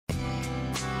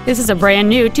This is a brand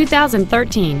new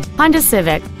 2013 Honda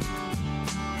Civic.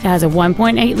 It has a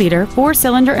 1.8-liter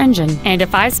four-cylinder engine and a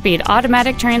 5-speed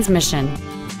automatic transmission.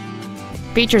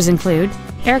 Features include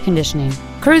air conditioning,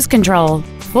 cruise control,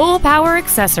 full power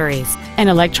accessories, an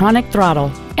electronic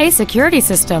throttle, a security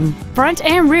system, front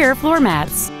and rear floor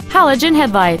mats, halogen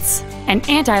headlights, an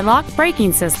anti-lock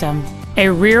braking system, a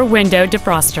rear window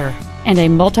defroster, and a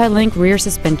multi-link rear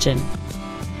suspension.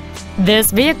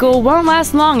 This vehicle won't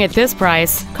last long at this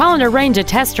price. Call and arrange a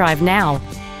test drive now.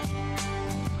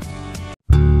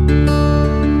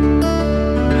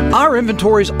 Our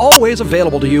inventory is always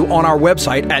available to you on our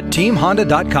website at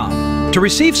teamhonda.com. To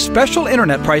receive special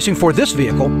internet pricing for this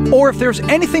vehicle, or if there's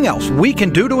anything else we can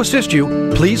do to assist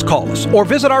you, please call us or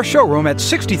visit our showroom at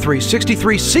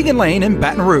 6363 Siegen Lane in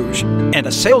Baton Rouge, and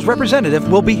a sales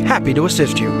representative will be happy to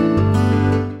assist you.